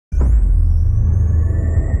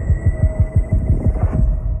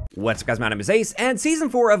What's up guys, my name is Ace, and Season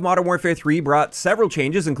 4 of Modern Warfare 3 brought several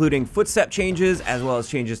changes, including footstep changes, as well as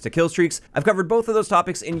changes to kill streaks. I've covered both of those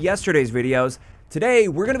topics in yesterday's videos. Today,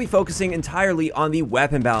 we're going to be focusing entirely on the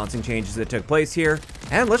weapon balancing changes that took place here,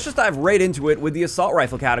 and let's just dive right into it with the assault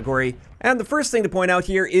rifle category. And the first thing to point out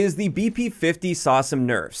here is the BP50 saw some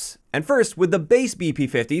nerfs. And first, with the base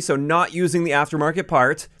BP50, so not using the aftermarket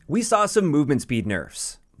part, we saw some movement speed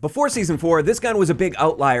nerfs. Before Season 4, this gun was a big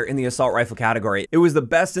outlier in the assault rifle category. It was the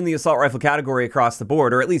best in the assault rifle category across the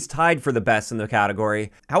board, or at least tied for the best in the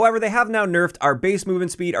category. However, they have now nerfed our base movement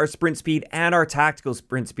speed, our sprint speed, and our tactical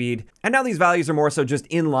sprint speed. And now these values are more so just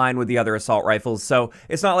in line with the other assault rifles, so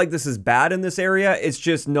it's not like this is bad in this area, it's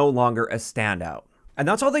just no longer a standout. And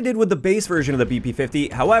that's all they did with the base version of the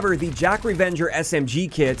BP50. However, the JAK Revenger SMG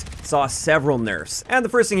Kit saw several nerfs. And the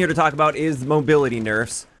first thing here to talk about is the mobility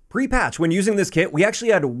nerfs. Pre-patch, when using this kit, we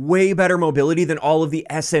actually had way better mobility than all of the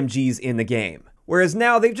SMGs in the game. Whereas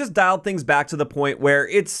now, they've just dialed things back to the point where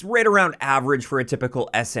it's right around average for a typical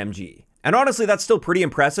SMG. And honestly, that's still pretty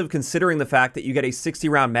impressive considering the fact that you get a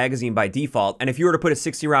 60-round magazine by default, and if you were to put a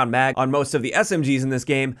 60-round mag on most of the SMGs in this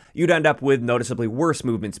game, you'd end up with noticeably worse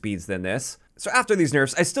movement speeds than this. So after these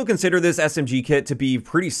nerfs, I still consider this SMG kit to be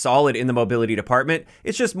pretty solid in the mobility department.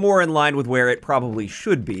 It's just more in line with where it probably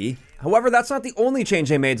should be. However, that's not the only change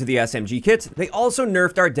they made to the SMG kit. They also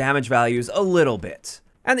nerfed our damage values a little bit.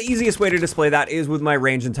 And the easiest way to display that is with my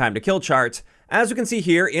range and time to kill chart. As you can see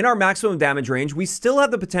here, in our maximum damage range, we still have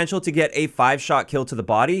the potential to get a 5-shot kill to the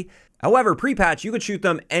body. However, pre-patch, you could shoot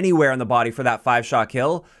them anywhere in the body for that 5-shot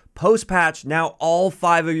kill. Post-patch, now all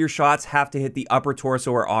 5 of your shots have to hit the upper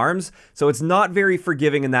torso or arms, so it's not very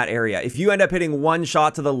forgiving in that area. If you end up hitting 1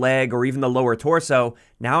 shot to the leg or even the lower torso,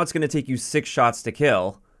 now it's going to take you 6 shots to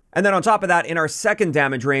kill. And then on top of that, in our second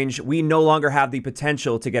damage range, we no longer have the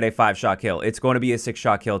potential to get a 5-shot kill. It's going to be a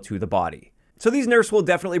 6-shot kill to the body. So these nerfs will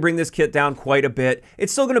definitely bring this kit down quite a bit.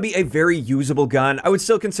 It's still going to be a very usable gun. I would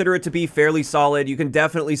still consider it to be fairly solid. You can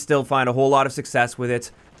definitely still find a whole lot of success with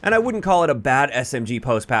it. And I wouldn't call it a bad SMG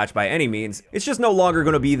post-patch by any means. It's just no longer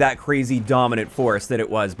going to be that crazy dominant force that it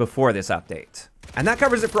was before this update. And that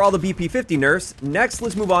covers it for all the BP50 nerfs. Next,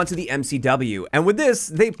 let's move on to the MCW. And with this,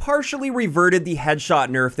 they partially reverted the headshot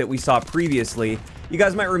nerf that we saw previously. You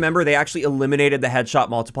guys might remember they actually eliminated the headshot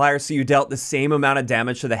multiplier, so you dealt the same amount of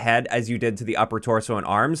damage to the head as you did to the upper torso and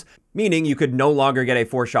arms, meaning you could no longer get a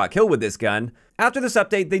 4-shot kill with this gun. After this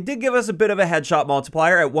update, they did give us a bit of a headshot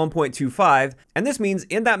multiplier at 1.25, and this means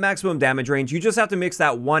in that maximum damage range, you just have to mix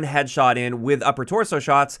that 1 headshot in with upper torso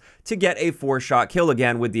shots to get a 4-shot kill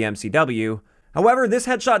again with the MCW. However, this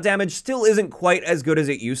headshot damage still isn't quite as good as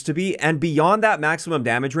it used to be, and beyond that maximum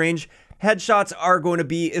damage range, headshots are going to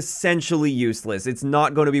be essentially useless. It's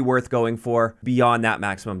not going to be worth going for beyond that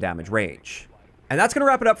maximum damage range. And that's going to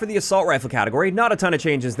wrap it up for the assault rifle category. Not a ton of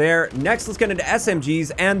changes there. Next, let's get into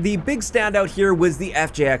SMGs, and the big standout here was the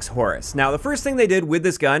FJX Horus. Now, the first thing they did with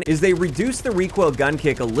this gun is they reduced the recoil gun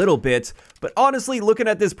kick a little bit, but honestly, looking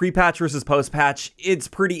at this pre-patch versus post-patch, it's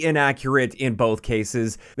pretty inaccurate in both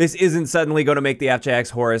cases. This isn't suddenly going to make the FJX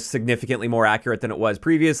Horus significantly more accurate than it was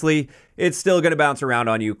previously. It's still going to bounce around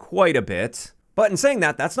on you quite a bit. But in saying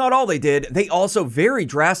that, that's not all they did. They also very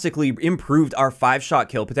drastically improved our 5-shot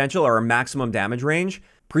kill potential, or our maximum damage range.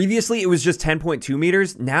 Previously, it was just 10.2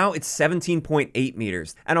 meters. Now it's 17.8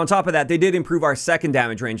 meters. And on top of that, they did improve our second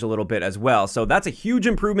damage range a little bit as well. So that's a huge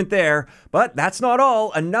improvement there. But that's not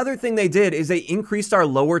all. Another thing they did is they increased our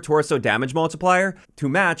lower torso damage multiplier to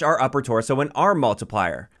match our upper torso and arm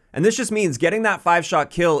multiplier. And this just means getting that 5-shot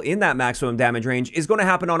kill in that maximum damage range is going to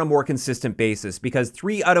happen on a more consistent basis, because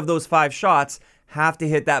 3 out of those 5 shots have to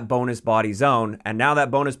hit that bonus body zone, and now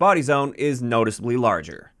that bonus body zone is noticeably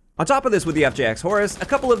larger. On top of this, with the FJX Horus, a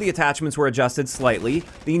couple of the attachments were adjusted slightly.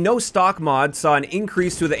 The no stock mod saw an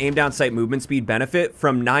increase to the aim down sight movement speed benefit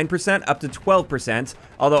from 9% up to 12%,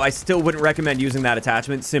 although I still wouldn't recommend using that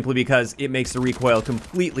attachment simply because it makes the recoil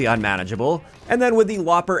completely unmanageable. And then with the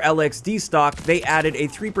Lopper LXD stock, they added a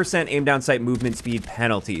 3% aim down sight movement speed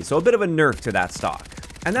penalty, so a bit of a nerf to that stock.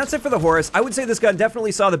 And that's it for the Horus. I would say this gun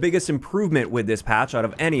definitely saw the biggest improvement with this patch out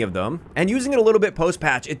of any of them. And using it a little bit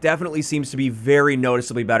post-patch, it definitely seems to be very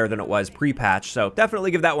noticeably better than it was pre-patch. So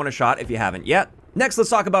definitely give that one a shot if you haven't yet. Next, let's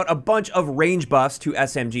talk about a bunch of range buffs to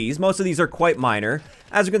SMGs. Most of these are quite minor.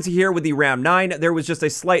 As you can see here with the Ram 9, there was just a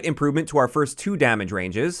slight improvement to our first 2 damage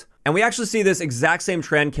ranges. And we actually see this exact same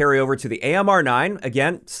trend carry over to the AMR 9.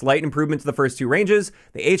 Again, slight improvement to the first 2 ranges.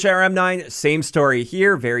 The HRM 9, same story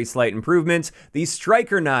here, very slight improvement. The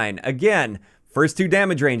Striker 9, again, First two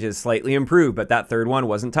damage ranges slightly improved, but that third one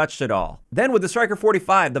wasn't touched at all. Then with the Striker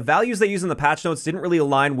 45, the values they use in the patch notes didn't really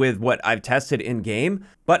align with what I've tested in game,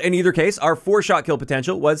 but in either case, our 4-shot kill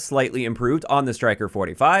potential was slightly improved on the Striker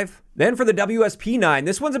 45. Then for the WSP9,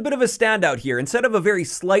 this one's a bit of a standout here. Instead of a very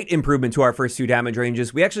slight improvement to our first two damage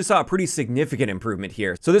ranges, we actually saw a pretty significant improvement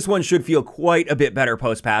here. So this one should feel quite a bit better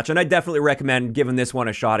post-patch, and I definitely recommend giving this one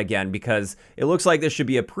a shot again because it looks like this should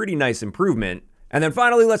be a pretty nice improvement. And then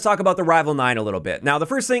finally, let's talk about the Rival 9 a little bit. Now, the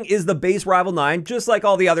first thing is the base Rival 9, just like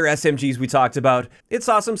all the other SMGs we talked about. It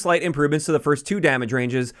saw some slight improvements to the first two damage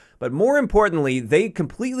ranges, but more importantly, they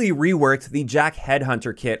completely reworked the JAK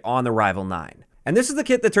Headhunter kit on the Rival 9. And this is the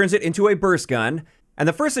kit that turns it into a burst gun. And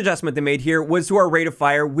the first adjustment they made here was to our rate of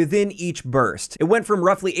fire within each burst. It went from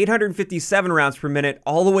roughly 857 rounds per minute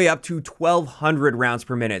all the way up to 1200 rounds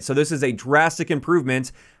per minute. So this is a drastic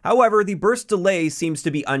improvement. However, the burst delay seems to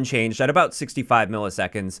be unchanged at about 65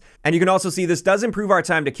 milliseconds. And you can also see this does improve our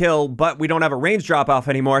time to kill, but we don't have a range drop off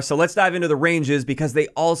anymore. So let's dive into the ranges because they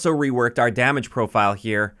also reworked our damage profile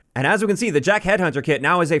here. And as we can see, the JAK Headhunter kit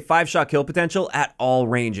now has a 5-shot kill potential at all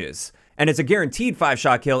ranges. And it's a guaranteed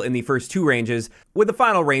 5-shot kill in the first two ranges. With the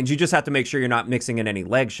final range, you just have to make sure you're not mixing in any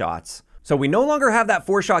leg shots. So we no longer have that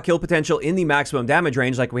 4-shot kill potential in the maximum damage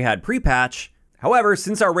range like we had pre-patch. However,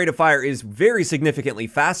 since our rate of fire is very significantly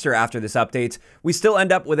faster after this update, we still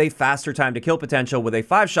end up with a faster time to kill potential with a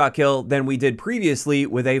 5-shot kill than we did previously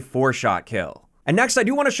with a 4-shot kill. And next, I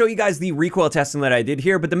do want to show you guys the recoil testing that I did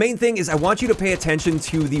here, but the main thing is I want you to pay attention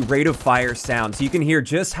to the rate of fire sound so you can hear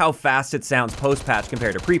just how fast it sounds post-patch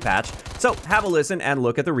compared to pre-patch. So have a listen and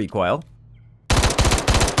look at the recoil.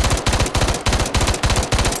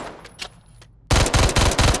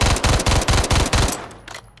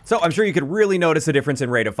 So I'm sure you could really notice a difference in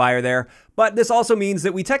rate of fire there, but this also means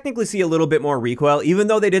that we technically see a little bit more recoil, even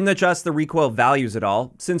though they didn't adjust the recoil values at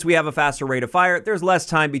all. Since we have a faster rate of fire, there's less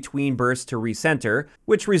time between bursts to recenter,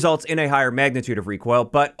 which results in a higher magnitude of recoil.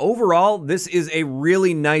 But overall, this is a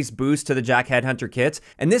really nice boost to the JAK Headhunter kit,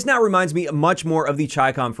 and this now reminds me much more of the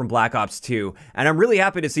Chicom from Black Ops 2, and I'm really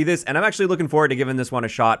happy to see this, and I'm actually looking forward to giving this one a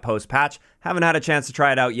shot post-patch. Haven't had a chance to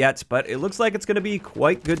try it out yet, but it looks like it's going to be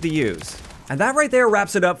quite good to use. And that right there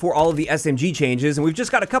wraps it up for all of the SMG changes, and we've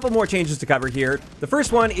just got a couple more changes to cover here. The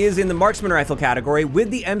first one is in the marksman rifle category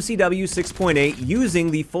with the MCW 6.8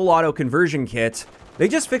 using the full auto conversion kit. They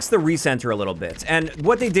just fixed the recenter a little bit, and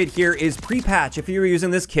what they did here is pre-patch, if you were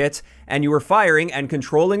using this kit and you were firing and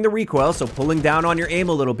controlling the recoil, so pulling down on your aim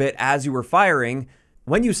a little bit as you were firing,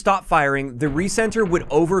 when you stop firing, the recenter would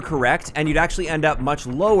overcorrect and you'd actually end up much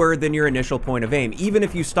lower than your initial point of aim. Even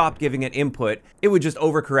if you stopped giving it input, it would just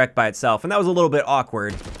overcorrect by itself, and that was a little bit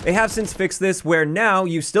awkward. They have since fixed this where now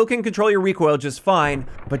you still can control your recoil just fine,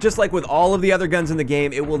 but just like with all of the other guns in the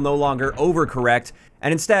game, it will no longer overcorrect,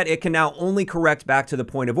 and instead it can now only correct back to the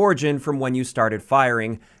point of origin from when you started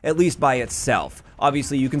firing, at least by itself.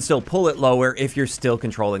 Obviously, you can still pull it lower if you're still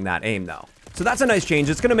controlling that aim though. So that's a nice change.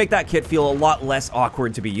 It's going to make that kit feel a lot less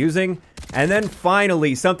awkward to be using. And then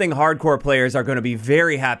finally, something hardcore players are going to be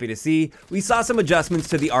very happy to see. We saw some adjustments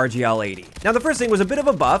to the RGL-80. Now the first thing was a bit of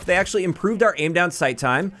a buff. They actually improved our aim down sight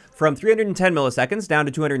time from 310 milliseconds down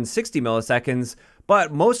to 260 milliseconds.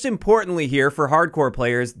 But most importantly here for hardcore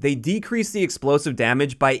players, they decreased the explosive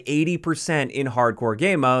damage by 80% in hardcore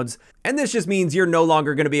game modes. And this just means you're no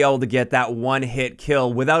longer going to be able to get that one-hit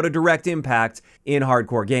kill without a direct impact in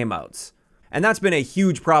hardcore game modes. And that's been a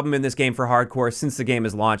huge problem in this game for hardcore since the game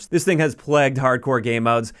has launched. This thing has plagued hardcore game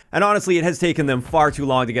modes, and honestly, it has taken them far too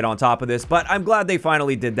long to get on top of this, but I'm glad they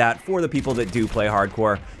finally did that for the people that do play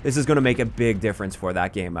hardcore. This is going to make a big difference for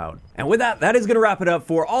that game mode. And with that, that is going to wrap it up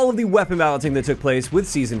for all of the weapon balancing that took place with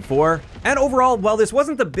Season 4. And overall, while this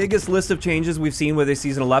wasn't the biggest list of changes we've seen with a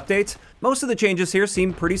seasonal update, most of the changes here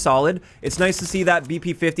seem pretty solid. It's nice to see that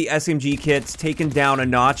BP50 SMG kit's taken down a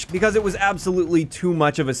notch because it was absolutely too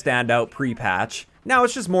much of a standout pre-patch. Now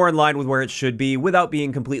it's just more in line with where it should be without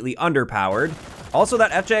being completely underpowered. Also,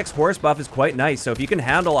 that FJX Horus Buff is quite nice, so if you can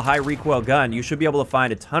handle a high recoil gun, you should be able to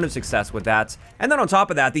find a ton of success with that. And then on top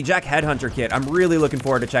of that, the JAK Headhunter kit, I'm really looking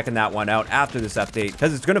forward to checking that one out after this update,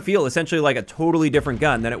 because it's going to feel essentially like a totally different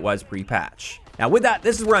gun than it was pre-patch. Now with that,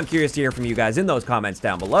 this is where I'm curious to hear from you guys in those comments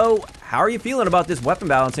down below. How are you feeling about this weapon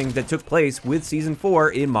balancing that took place with Season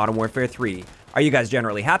 4 in Modern Warfare 3? Are you guys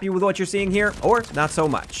generally happy with what you're seeing here, or not so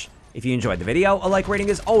much? If you enjoyed the video, a like rating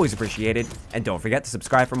is always appreciated, and don't forget to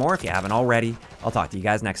subscribe for more if you haven't already. I'll talk to you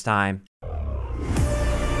guys next time.